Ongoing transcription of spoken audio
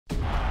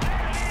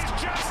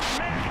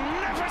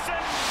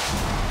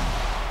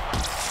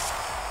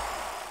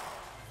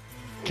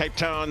Cape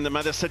Town, the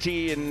mother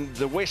city in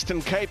the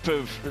Western Cape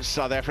of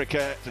South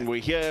Africa, and we're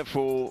here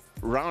for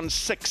round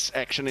 6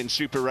 action in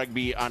Super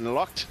Rugby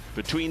Unlocked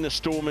between the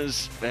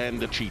Stormers and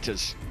the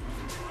Cheetahs.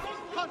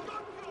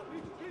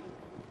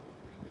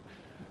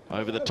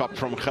 Over the top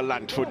from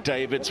Gelant for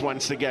Davids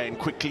once again,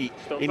 quickly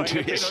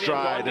into his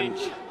stride and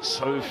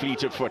so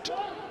fleet of foot.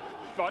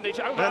 And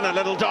a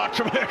little dart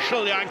from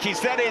Herschel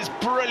Jantjies. That is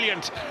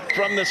brilliant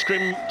from the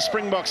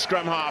Springbok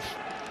scrum half.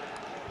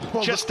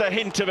 Just a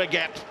hint of a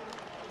gap,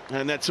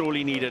 and that's all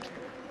he needed.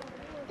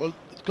 Well,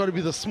 it's got to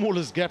be the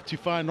smallest gap to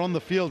find on the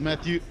field,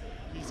 Matthew.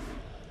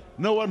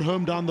 No one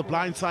home down the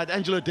blind side.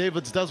 Angelo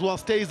Davids does well,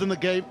 stays in the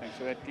game. Thanks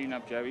for that clean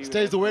up, Joey.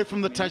 Stays away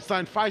from the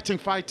touchline,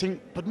 fighting.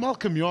 But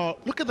Malcolm Yaw,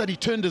 look at that, he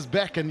turned his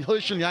back, and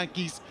Herschel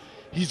Jantjies,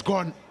 he's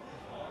gone.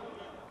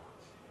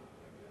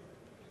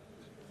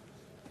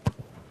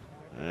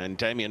 And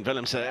Damian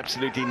Willems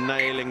absolutely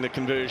nailing the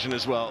conversion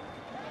as well.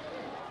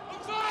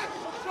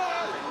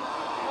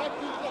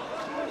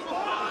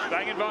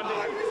 Bang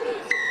advantage.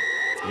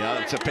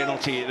 Yeah, it's a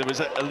penalty. There was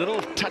a little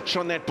touch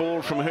on that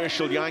ball from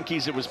Herschel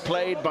Jantjies. It was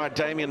played by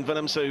Damian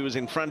Willems, who was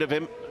in front of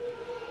him.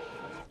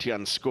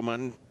 Tiaan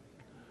Schoeman,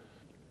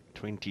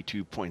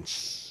 22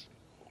 points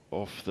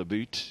off the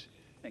boot.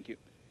 Thank you.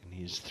 In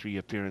his 3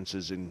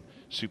 appearances in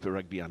Super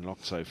Rugby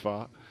Unlocked so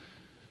far.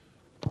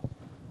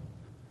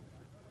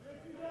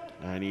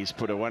 And he's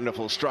put a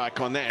wonderful strike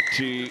on that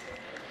to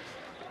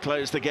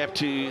close the gap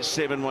to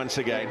 7 once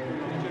again.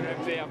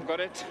 I've got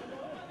it.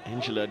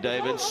 Angelo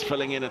Davids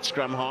filling in at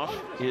scrum half.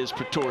 Here's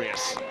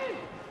Pretorius.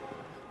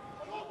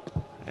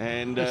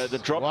 And the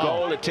drop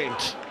goal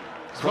attempt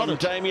from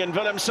Damian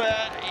Willems.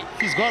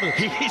 He's got it.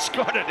 He's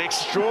got it.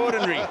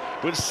 Extraordinary.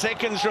 With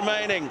seconds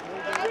remaining.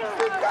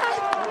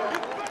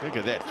 Look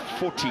at that.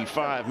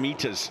 45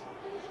 meters.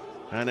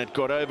 And it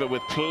got over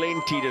with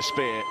plenty to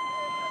spare.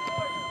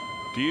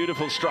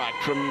 Beautiful strike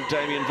from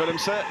Damian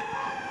Willems.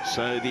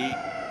 So the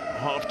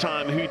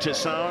half-time hooter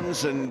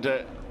sounds, and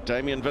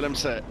Damian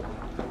Willems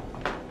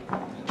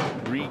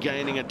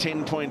regaining a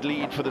 10-point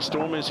lead for the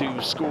Stormers,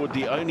 who scored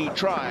the only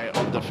try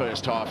of the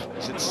first half.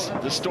 It's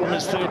the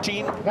Stormers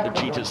 13, the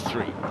Cheetahs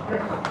 3.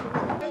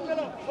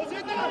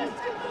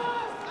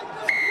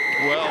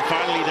 Well,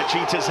 finally the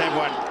Cheetahs have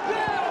one.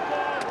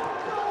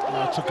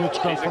 It's a good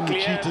scrum from the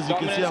Cheetahs. You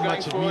can see how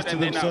much it means to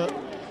them, sir.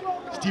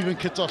 Stephen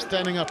Kitsoff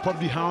standing up,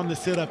 probably hound the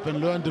setup, and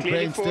learned the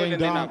brain staying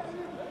down.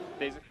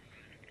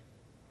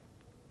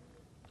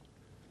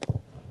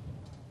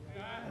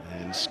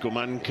 And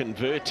Schoeman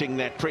converting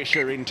that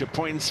pressure into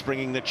points,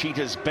 bringing the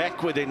Cheetahs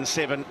back within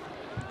 7.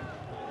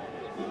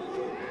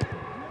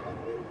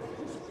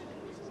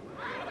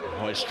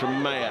 Hoist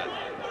from Meyer.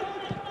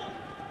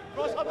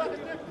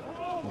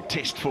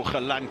 Test for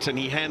Gelant, and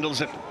he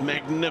handles it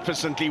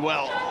magnificently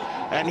well.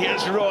 And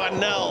here's Rowan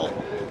Nel.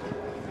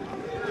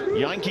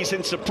 Jantjies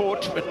in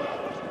support, but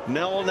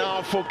Nel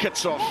now for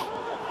Kitsoff.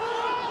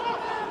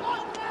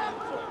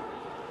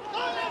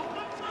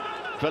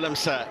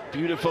 Willems,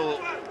 beautiful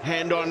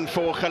hand-on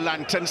for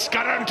Gelant, and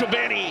Skarran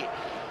Tubeni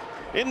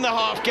in the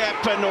half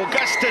gap, and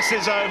Augustus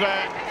is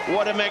over.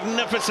 What a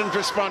magnificent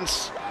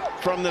response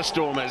from the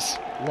Stormers.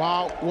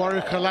 Wow,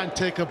 Warwick Gelant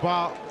take a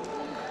bow.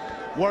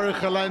 Warwick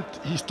Gelant,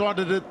 he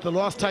started it, the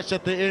last touch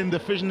at the end, the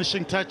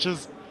finishing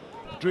touches.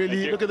 But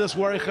really, look at this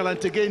Warwick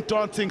Gelant again,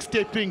 dancing,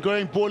 stepping,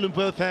 going ball in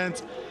both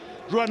hands.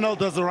 Ronald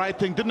does the right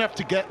thing, didn't have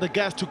to get the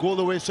gas to go all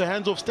the way, so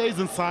hands off, stays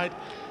inside.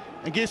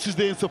 And guess who's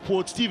there in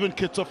support? Stephen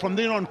Kitsoff. From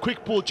then on,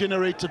 quick ball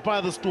generated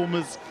by the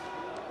Stormers.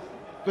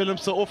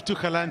 Willems off to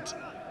Gelant.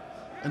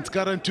 And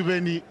Skarran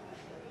Tubeni.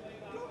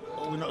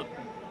 Oh, no.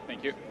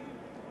 Thank you.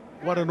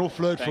 What an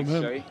offload from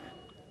him. Joey.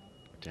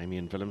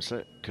 Damian Willems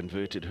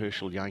converted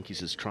Herschel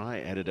Jantjies' try,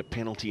 added a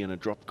penalty and a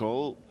drop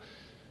goal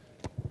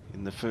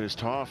in the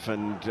first half,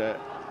 and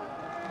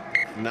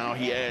now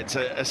he adds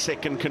a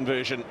second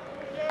conversion.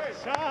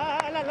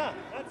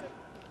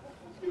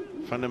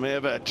 Van der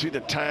Merwe to the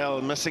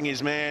tail, missing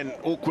his man.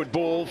 Awkward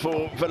ball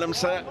for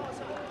Willems.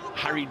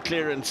 Hurried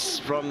clearance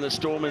from the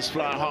Stormers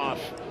fly half.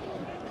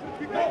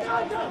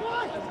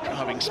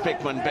 Driving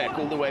Speckman back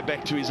all the way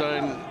back to his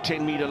own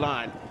 10-meter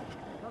line.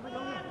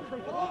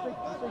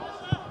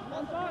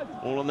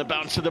 All on the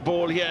bounce of the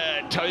ball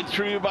here, towed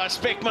through by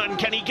Speckman.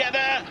 Can he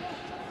gather?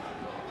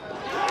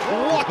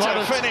 What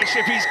a finish.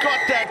 If he's got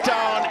that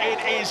down,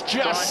 it is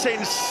just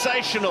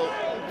sensational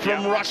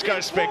from Roscoe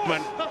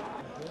Speckman.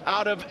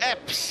 Out of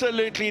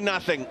absolutely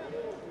nothing.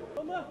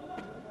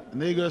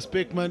 And there you go,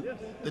 Speckman.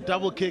 The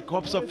double kick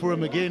hops up for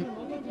him again.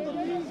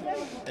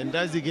 And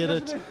does he get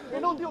it?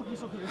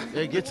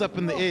 Yeah, he gets up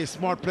in the air.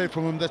 Smart play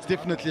from him. That's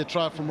definitely a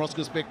try from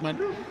Roscoe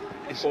Speckman.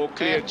 All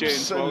clear,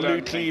 James.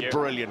 Absolutely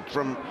brilliant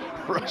from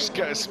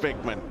Roscoe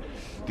Speckman.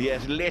 The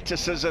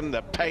athleticism,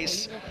 the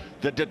pace,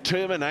 the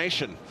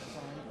determination.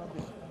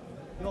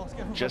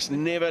 Just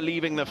never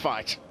leaving the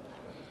fight.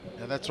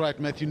 Yeah, that's right,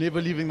 Matthew. Never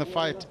leaving the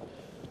fight.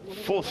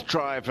 4th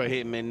try for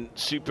him in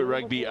Super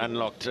Rugby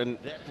Unlocked, and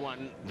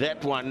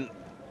that one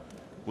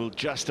will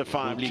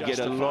justifiably get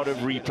a lot of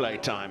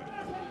replay time.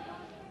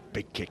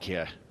 Big kick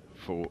here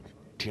for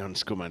Tiaan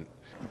Schoeman.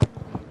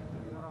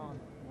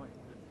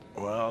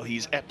 Well,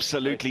 he's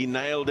absolutely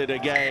nailed it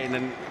again,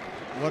 and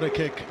what a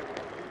kick.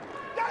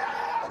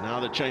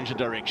 Now the change of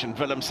direction.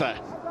 Willemse.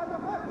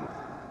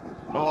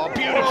 Oh,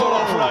 beautiful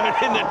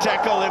offload in the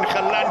tackle, and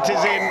Gelant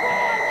is in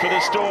for the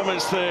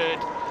Stormers' third.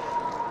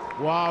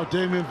 Wow,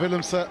 Damien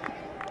Willemse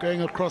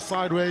going across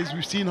sideways.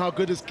 We've seen how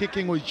good his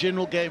kicking or his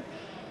general game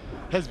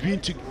has been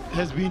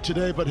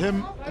today, but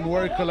him and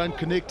Warwick Gelant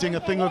connecting,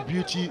 a thing of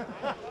beauty.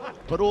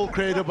 But all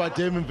created by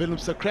Damien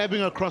Willemse,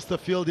 crabbing across the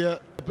field here.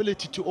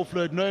 Ability to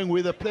offload, knowing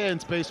where the player in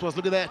space was.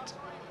 Look at that.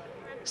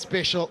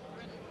 Special.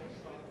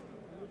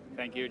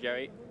 Thank you,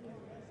 Jerry.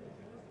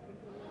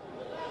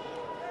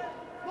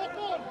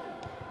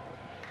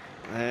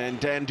 And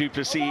Dan du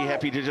Plessis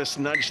happy to just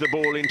nudge the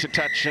ball into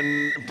touch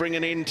and bring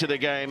it into the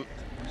game.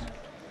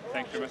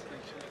 Thanks,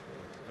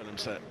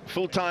 Willemse.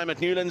 Full time at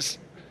Newlands.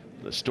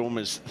 The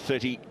Stormers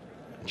 30,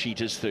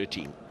 Cheetahs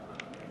 13.